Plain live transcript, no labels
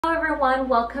everyone,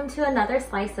 welcome to another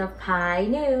slice of pie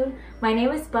noon. My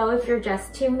name is Bo if you're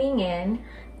just tuning in.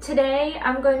 Today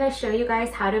I'm going to show you guys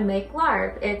how to make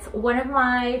larb. It's one of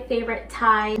my favorite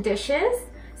Thai dishes.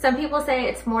 Some people say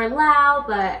it's more Lao,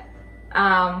 but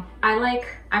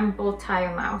I'm both Thai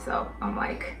and Lao, so I'm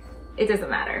like, it doesn't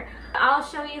matter. I'll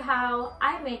show you how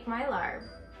I make my larb.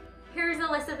 Here's a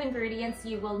list of ingredients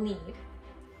you will need.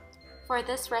 For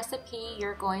this recipe,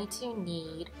 you're going to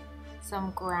need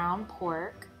some ground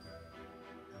pork,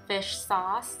 fish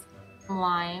sauce,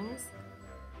 limes,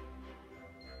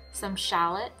 some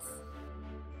shallots,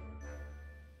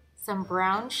 some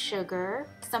brown sugar,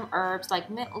 some herbs like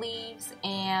mint leaves,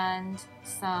 and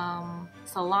some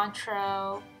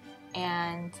cilantro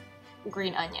and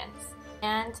green onions,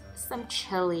 and some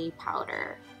chili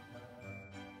powder.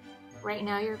 Right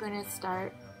now you're going to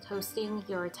start toasting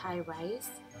your Thai rice.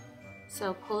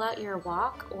 So pull out your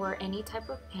wok or any type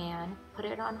of pan, put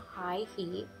it on high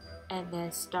heat, and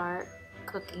then start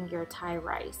cooking your Thai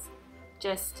rice.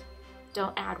 Just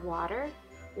don't add water,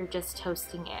 you're just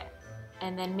toasting it.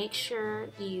 And then make sure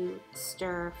you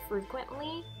stir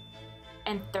frequently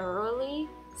and thoroughly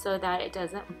so that it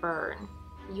doesn't burn.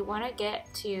 You want to get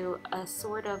to a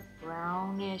sort of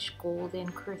brownish,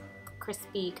 golden,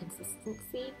 crispy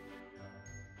consistency.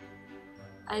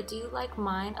 I do like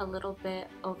mine a little bit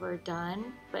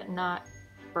overdone, but not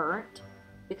burnt,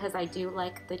 because I do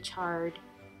like the charred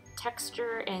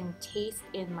texture and taste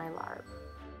in my larb.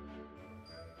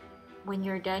 When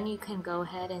you're done, you can go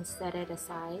ahead and set it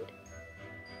aside.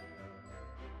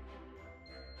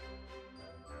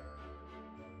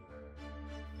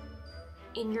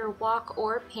 In your wok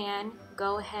or pan,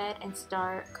 go ahead and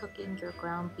start cooking your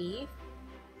ground beef.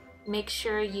 Make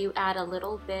sure you add a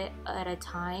little bit at a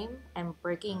time and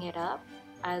breaking it up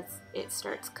as it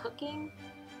starts cooking.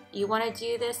 You want to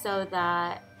do this so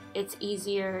that it's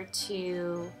easier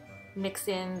to mix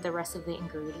in the rest of the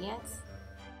ingredients.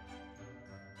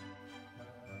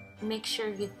 Make sure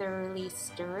you thoroughly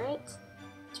stir it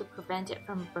to prevent it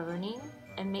from burning,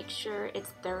 and make sure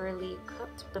it's thoroughly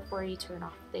cooked before you turn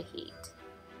off the heat.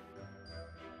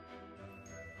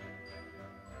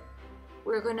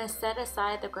 We're going to set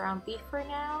aside the ground beef for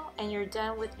now, and you're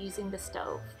done with using the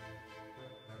stove.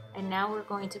 And now we're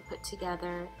going to put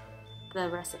together the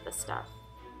rest of the stuff.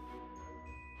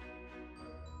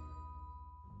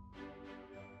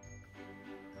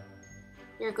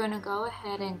 You're going to go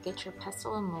ahead and get your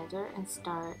pestle and molder and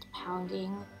start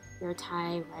pounding your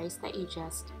Thai rice that you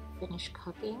just finished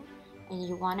cooking, and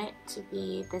you want it to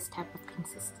be this type of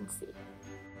consistency.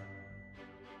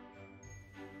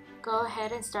 Go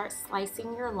ahead and start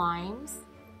slicing your limes.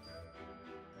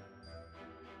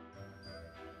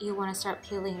 You want to start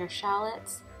peeling your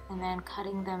shallots and then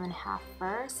cutting them in half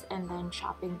first and then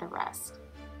chopping the rest.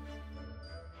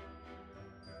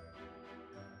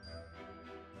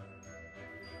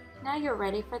 Now you're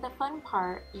ready for the fun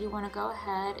part. You want to go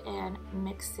ahead and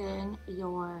mix in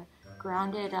your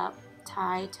grounded up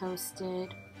Thai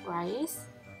toasted rice.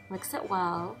 Mix it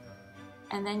well.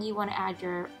 And then you want to add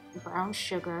your brown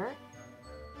sugar.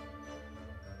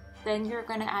 Then you're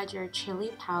going to add your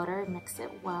chili powder, mix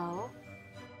it well.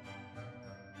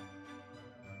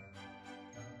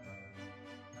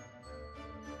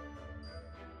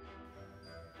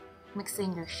 Mix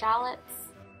in your shallots.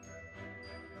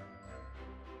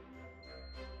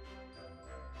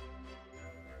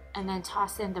 And then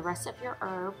toss in the rest of your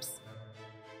herbs.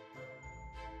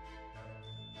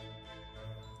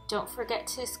 Don't forget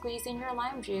to squeeze in your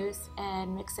lime juice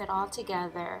and mix it all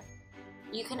together.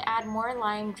 You can add more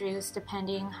lime juice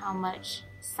depending how much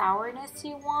sourness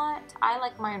you want. I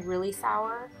like mine really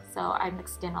sour, so I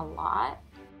mixed in a lot.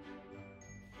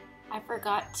 I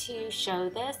forgot to show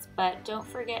this, but don't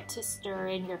forget to stir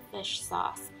in your fish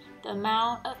sauce. The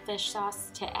amount of fish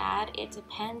sauce to add, it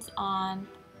depends on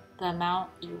the amount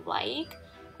you like.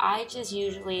 I just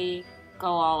usually go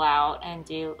all out and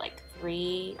do like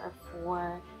 3 or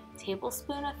 4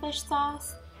 tablespoons of fish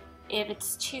sauce. If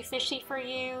it's too fishy for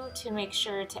you, to make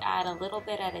sure to add a little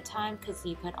bit at a time, because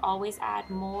you could always add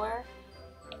more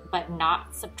but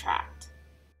not subtract.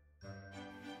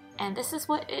 And this is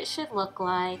what it should look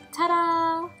like.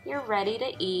 Ta-da! You're ready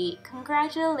to eat.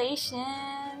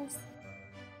 Congratulations!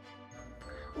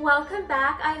 Welcome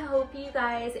back. I hope you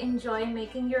guys enjoy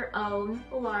making your own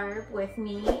larb with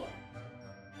me.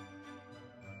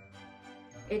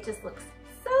 It just looks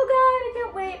so good. I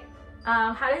can't wait.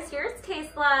 How does yours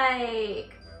taste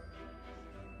like?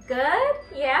 Good?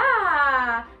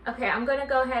 Yeah. Okay, I'm gonna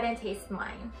go ahead and taste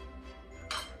mine.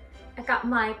 I got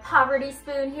my poverty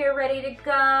spoon here ready to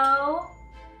go.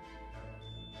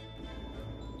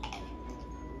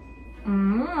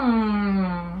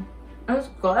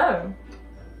 good.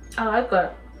 I like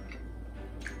it.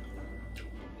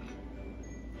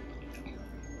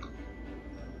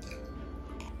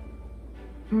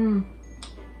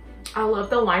 I love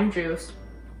the lime juice.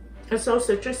 It's so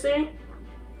citrusy.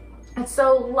 It's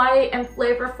so light and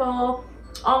flavorful.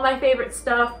 All my favorite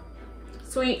stuff.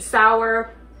 Sweet,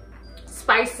 sour,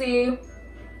 spicy.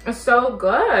 It's so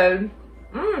good.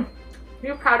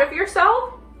 You proud of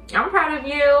yourself? I'm proud of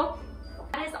you.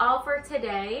 That is all for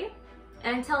today.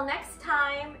 Until next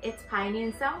time, it's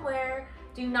Pioneering Somewhere.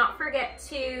 Do not forget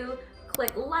to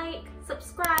click like,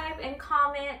 subscribe, and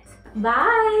comment.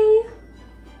 Bye.